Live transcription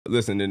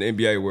listen, in the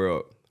NBA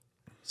world,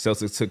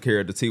 Celtics took care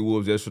of the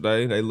T-Wolves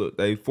yesterday.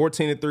 They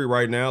 14-3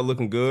 right now,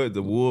 looking good.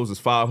 The Wolves is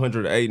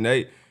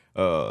 500-8-8.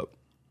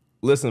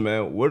 Listen,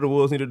 man, what do the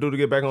Wolves need to do to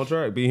get back on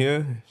track? B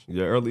Hen,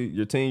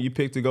 your team you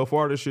picked to go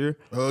far this year.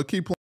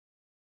 Keep playing.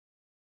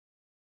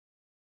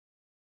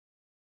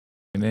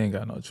 And they ain't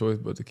got no choice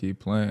but to keep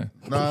playing.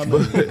 I'm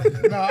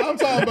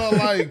talking about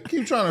like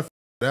keep trying to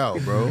it out,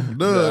 bro.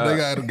 They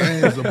got the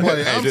games to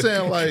play. I'm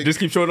saying like just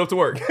keep showing up to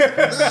work.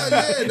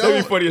 That'd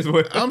be funny as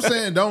well. I'm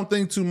saying don't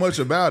think too much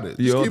about it.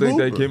 You don't think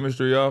they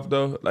chemistry off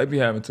though? They be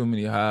having too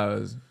many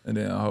highs and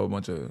then a whole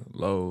bunch of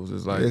lows.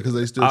 It's like because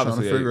they still trying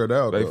to figure it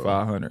out. They though.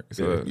 500.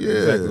 So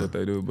exactly what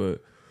they do,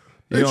 but.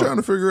 They trying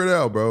to figure it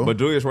out, bro. But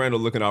Julius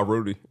Randle looking out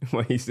Rudy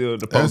like he's still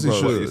the post. As he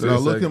should. Now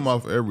look him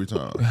off every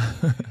time.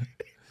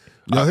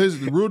 Now his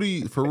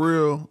Rudy for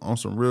real on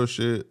some real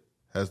shit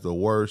has the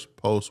worst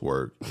post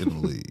work in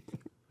the league.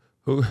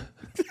 Who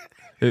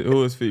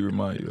his feet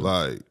remind you of?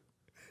 Like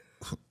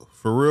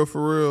for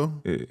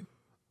real. Yeah.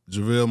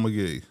 JaVale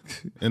McGee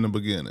in the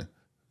beginning.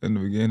 In the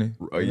beginning,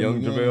 a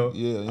young JaVale.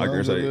 Yeah, I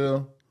can say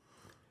JaVale.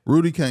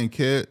 Rudy can't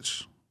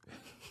catch.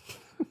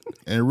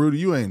 And Rudy,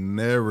 you ain't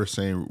never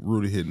seen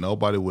Rudy hit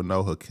nobody with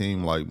no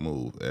Hakeem-like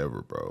move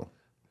ever, bro.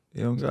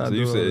 You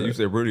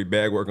said Rudy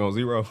bag work on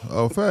 0.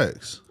 Oh,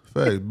 facts.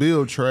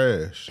 Bill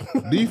trash.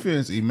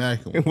 Defense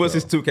immaculate. What's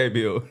his 2K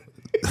bill?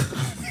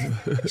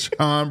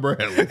 Sean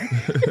Bradley.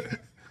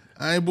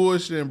 I ain't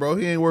bullshitting, bro.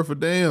 He ain't worth a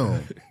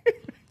damn.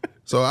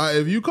 So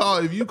if you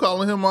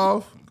calling him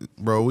off,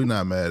 bro, we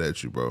not mad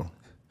at you, bro.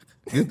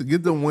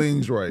 Get them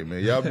wings right,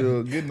 man.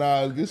 Y'all get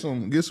Nas,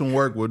 get some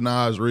work with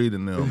Nas Reed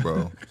and them,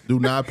 bro. Do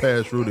not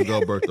pass Rudy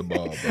Gobert the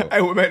ball, bro.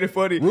 Hey, what made it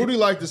funny? Rudy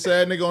like the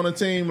sad nigga on the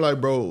team,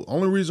 like, bro,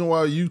 only reason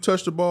why you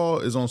touch the ball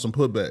is on some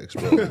putbacks,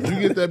 bro. If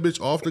you get that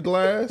bitch off the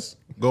glass,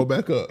 go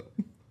back up.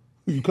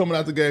 You coming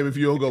out the game if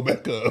you don't go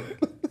back up.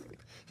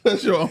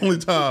 That's your only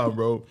time,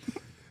 bro.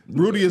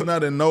 Rudy is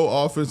not in no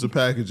offensive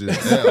packages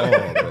at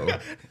all, bro.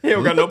 He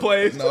don't got no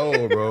plays?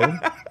 No, bro.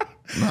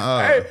 Nah.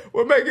 Hey,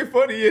 what make it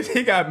funny is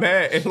he got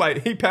mad and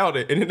like he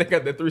pouted and then they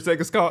got that 3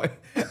 seconds call.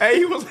 Hey,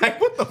 he was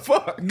like, what the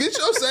fuck? Get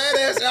your sad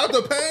ass out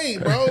the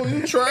paint, bro.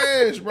 You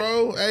trash,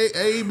 bro.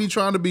 He be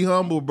trying to be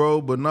humble,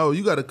 bro, but no,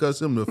 you got to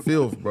cuss him to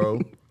filth,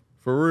 bro.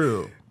 For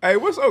real. Hey,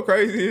 what's so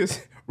crazy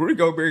is Rudy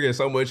Gobert gets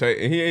so much hate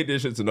and he ain't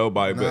did shit to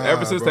nobody. But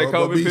ever since that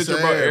COVID picture,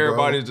 bro,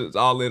 everybody's just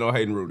all in on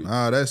hating Rudy.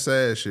 Nah, that's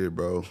sad shit,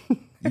 bro.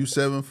 You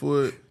 7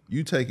 foot.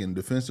 You taking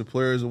defensive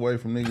players away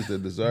from niggas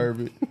that deserve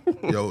it.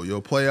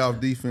 Your playoff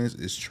defense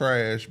is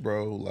trash,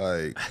 bro.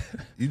 Like,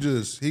 he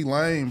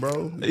lame, bro.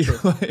 Lame,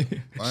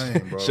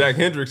 bro. Shaq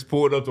Hendricks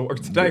pulled up to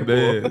work today,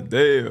 bro.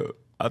 Damn.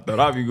 I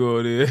thought I'd be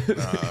going in.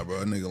 Nah,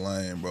 bro, nigga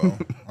lame, bro.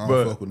 I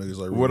don't fuck with niggas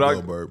like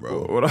Rudy Gobert,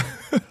 bro.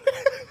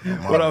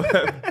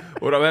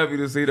 What I'm happy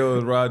to see, though,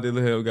 is Rod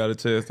Dillingham got a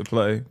chance to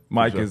play.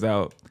 Mike is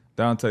out.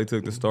 Donte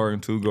took the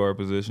starting 2-guard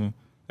position.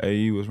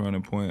 AE was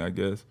running point, I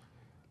guess.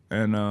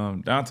 And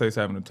Donte's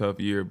having a tough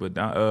year, but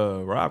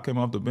Rob came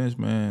off the bench,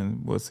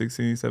 man,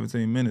 16,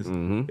 17 minutes.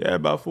 Mm-hmm. Yeah,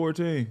 about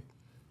 14.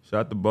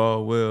 Shot the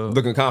ball well.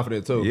 Looking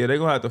confident, too. Yeah, they're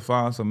going to have to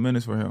find some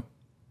minutes for him.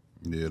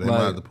 Yeah, they might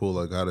have to pull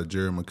like how the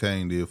Jerry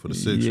McCain did for the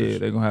Sixers. Yeah,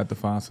 they're going to have to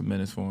find some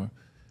minutes for him.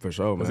 For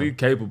sure, man. Because he's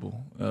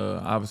capable.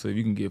 Obviously, if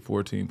you can get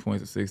 14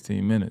 points in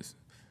 16 minutes,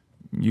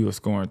 you a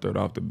scoring third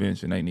off the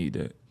bench, and they need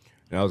that.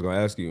 And I was going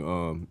to ask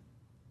you,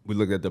 we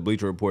looked at the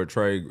Bleacher Report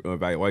trade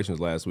evaluations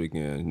last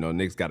weekend.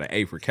 Knicks got an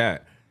A for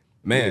Cat.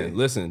 Man,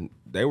 listen,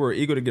 they were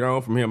eager to get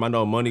on from him. I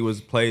know money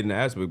was played in the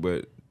aspect,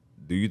 but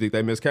do you think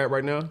they miss Cat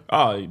right now?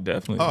 Oh,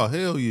 definitely. Oh,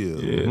 hell yeah.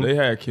 Yeah, they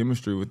had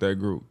chemistry with that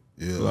group.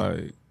 Yeah.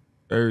 Like,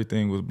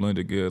 everything was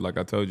blended good. Like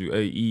I told you,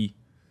 AE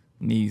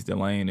needs the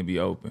lane to be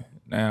open.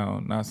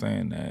 Now, not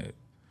saying that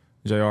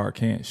JR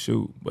can't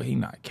shoot, but he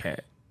not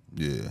Cat.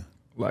 Yeah.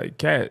 Like,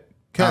 Cat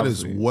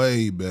is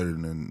way better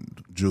than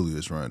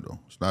Julius Randle.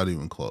 It's not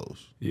even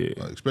close. Yeah.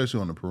 Like, especially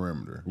on the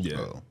perimeter. Yeah.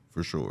 So,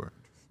 for sure.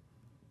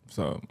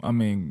 So, I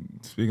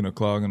mean, speaking of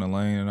clogging the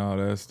lane and all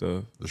that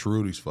stuff. It's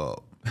Rudy's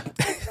fault.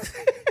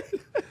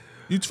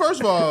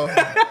 First of all,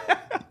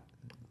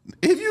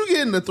 if you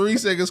getting the 3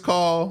 seconds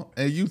call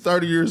and you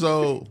 30 years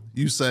old,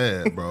 you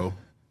sad, bro.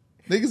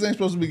 Niggas ain't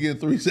supposed to be getting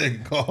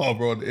 3-second call,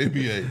 bro, in the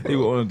NBA, bro. He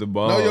wanted the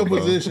ball, know your bro.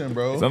 position,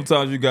 bro.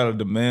 Sometimes you got to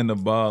demand the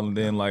ball and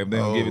then, like, if they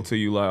don't give it to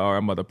you, like, all right,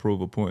 I'm about to prove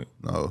a point.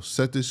 No,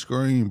 set this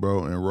screen,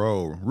 bro, and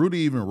roll. Rudy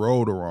even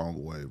rolled the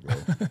wrong way, bro.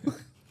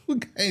 We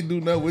can't do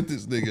nothing with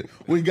this nigga.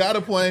 We got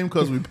to play him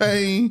because we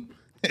pay him,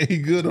 and he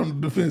good on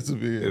the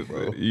defensive end,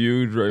 bro.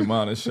 You,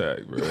 Draymond, and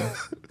Shaq, bro.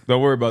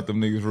 Don't worry about them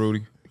niggas,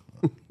 Rudy.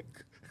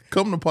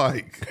 Come to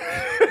Pike.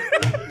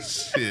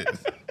 Shit.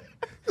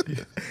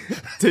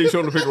 Teague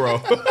showing the pick and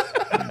roll.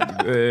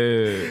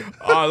 Yeah.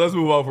 All right, let's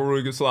move on from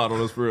Rudy. Get slide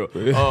on us for real.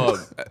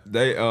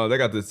 They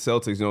got the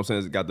Celtics, you know what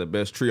I'm saying, got the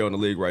best trio in the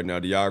league right now.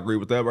 Do y'all agree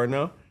with that right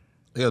now?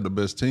 They have the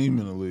best team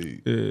in the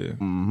league. Yeah.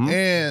 Mm-hmm.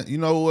 And you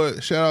know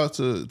what?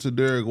 Shout out to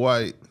Derek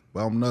White.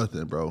 But I'm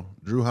nothing, bro.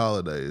 Drew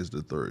Holiday is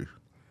the 3.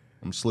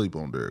 I'm sleep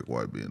on Derek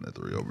White being the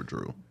 3 over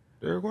Drew.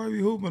 Derek White be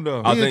hooping,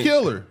 though. He a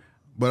killer.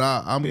 But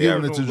I'm He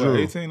giving it to averaged, what, Drew.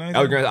 18,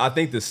 19? I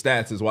think the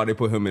stats is why they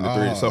put him in the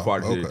three so far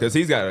this year. Okay. Because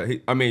he's got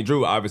I mean,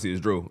 Drew obviously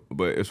is Drew,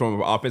 but it's from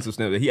an offensive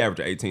standpoint. He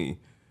averaged 18.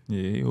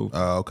 Yeah, he hooped.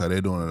 Okay,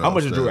 they're doing it. How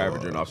much is Drew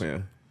averaging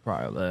offhand?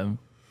 Probably 11.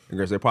 I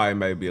guess they probably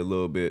maybe a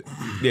little bit.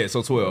 Yeah,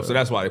 so 12. So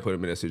that's why they put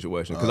him in that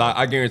situation. Because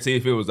I guarantee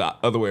if it was the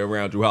other way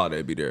around, Drew Holiday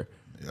would be there.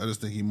 I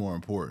just think he's more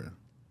important.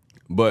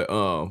 But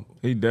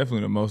He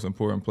definitely the most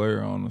important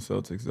player on the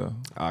Celtics, though.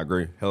 I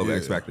agree. Hell of an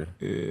X factor.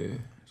 Yeah.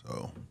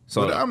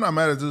 So but I'm not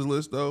mad at this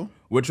list though.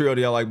 What trio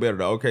do y'all like better,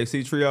 the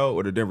OKC trio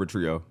or the Denver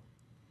trio?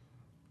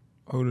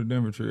 Oh, the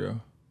Denver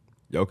trio.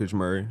 Jokic,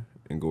 Murray,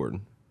 and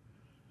Gordon.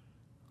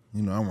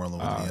 You know, I'm rolling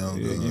with the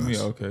young guns. Give me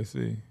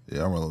OKC.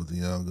 Yeah, I'm rolling with the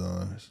young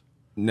guns.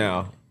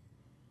 Now,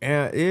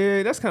 and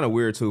yeah, that's kind of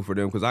weird too for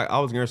them because I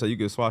was gonna say you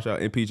could swatch out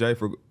MPJ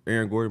for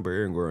Aaron Gordon, but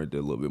Aaron Gordon did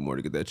a little bit more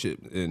to get that chip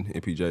than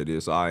MPJ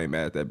did, so I ain't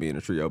mad at that being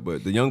a trio.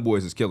 But the young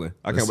boys is killing.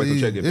 I can't wait to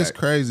check it back. It's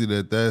crazy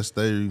that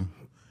they.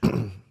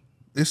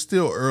 It's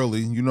still early,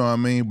 you know what I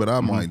mean? But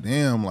I'm like,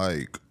 damn,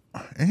 like,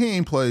 and he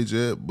ain't played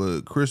yet,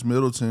 but Chris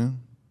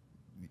Middleton,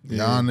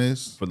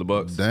 Giannis, For the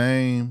Bucks.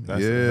 Dame,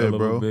 That's a hell of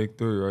bro. a big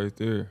three right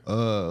there.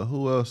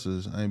 Who else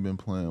ain't been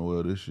playing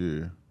well this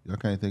year? I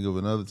can't think of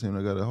another team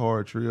that got a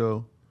hard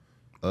trio.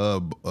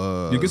 You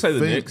can say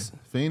the Knicks.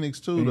 Phoenix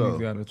too, Phoenix though.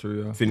 got a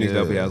trio. Phoenix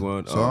definitely has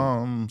one. So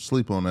I'm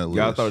sleep on that list.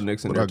 Y'all throw the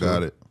Knicks in but there, I got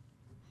too. it.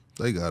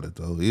 They got it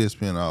though.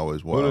 ESPN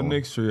always What the wild.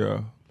 Knicks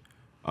trio?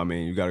 I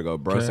mean, you got to go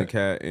Brunson,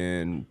 Cat,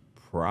 and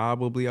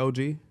probably OG.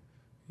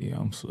 Yeah,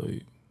 I'm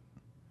sleep.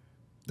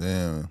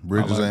 Damn,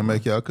 Bridges like ain't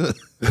make y'all cut.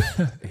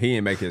 He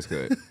ain't make his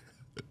cut.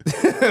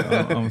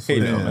 I'm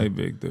sleep on a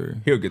big three.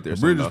 He'll get there.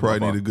 Bridges soon, probably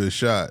though. need a good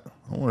shot.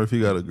 I wonder if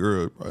he got a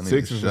girl. Probably need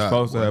Sixers a was shot,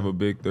 supposed to boy. have a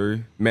big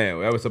three. Man,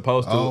 that was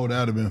supposed to. Oh,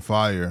 that'd have been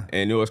fire.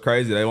 And it was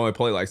crazy. They only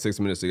played like 6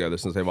 minutes together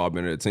since they've all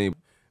been in the team.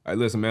 Hey,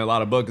 listen, man, a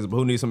lot of buckets, but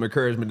who needs some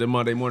encouragement this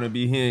Monday morning?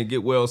 Be here and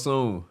get well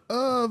soon.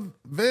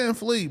 Van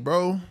Fleet,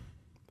 bro.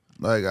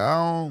 Like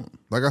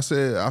like I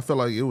said, I feel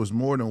like it was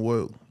more than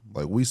what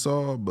like we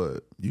saw,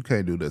 but you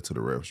can't do that to the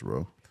refs,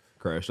 bro.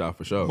 Crashed out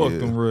for sure. Fuck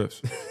them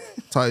refs.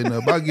 Tighten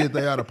up. I get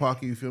they out of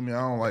pocket, you feel me? I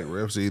don't like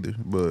refs either,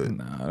 but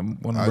Nah,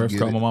 when the I refs get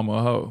call it. my mama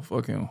a hoe.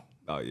 Fuck him.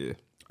 Oh,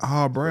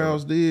 yeah.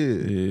 Browns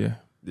did. Yeah.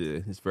 Yeah,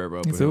 it's fair,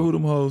 bro. He said, who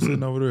them hoes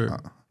sitting over there?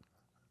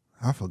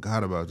 I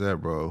forgot about that,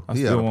 bro. I He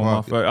still out of want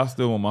my pocket. I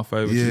still want my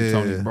favorite Yeah.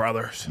 Tony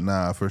Brothers.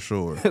 Nah, for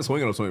sure.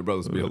 Swinging on Swinging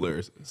Brothers would be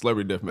hilarious.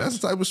 Celebrity deathmatch. That's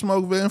the type of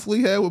smoke Van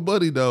Fleet had with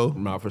Buddy, though.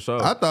 Nah, for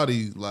sure. I thought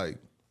he like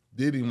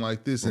did him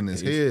like this in his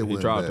He head.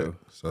 Went tried back. to. That'd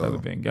So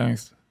have been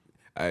gangster.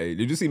 Hey,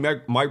 did you see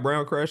Mike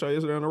Brown crash out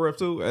yesterday on the ref,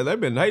 too? Hey, they've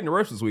been hating the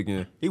refs this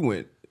weekend. He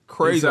went He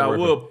crazy. said, I on the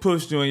will ref.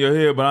 push you in your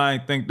head, but I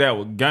ain't think that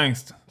was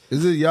gangster.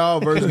 is it y'all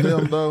versus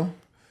them though?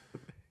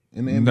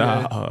 In the NBA?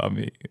 Nah, I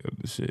mean,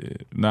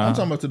 shit. Nah. I'm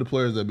talking about to the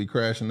players that be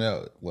crashing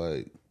out.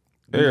 Like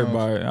you know?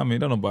 Everybody, I mean,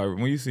 don't nobody.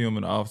 When you see them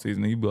in the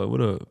offseason, you be like, what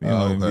up? You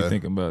know, you okay. be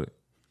thinking about it.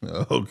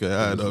 Okay,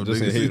 I know.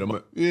 Just Niggas hate see- them.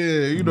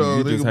 Yeah, you know,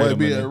 You niggas just hate might them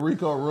be in at the-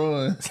 Rico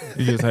run.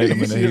 You just hate them in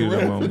the see heat a of the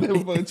ref moment. and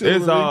everybody chilling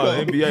It's all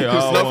Rico. NBA,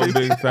 all one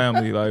big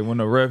family. Like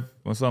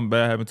when something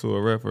bad happened to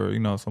a ref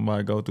or,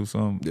 somebody go through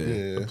something,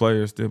 Yeah. the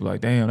players still be like,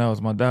 damn, that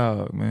was my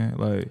dog, man.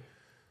 Like,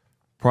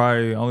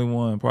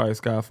 probably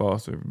Scott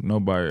Foster.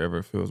 Nobody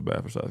ever feels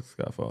bad for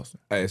Scott Foster.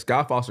 Hey,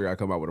 Scott Foster got to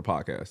come out with a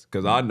podcast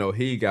because I know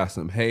he got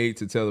some hate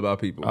to tell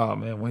about people. Oh,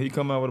 man, when he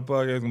come out with a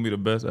podcast, it's going to be the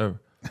best ever.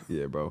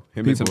 Yeah, bro.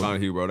 Him and Tim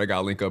Donahue, bro, they got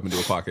to link up and do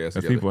a podcast And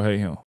together. people hate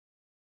him.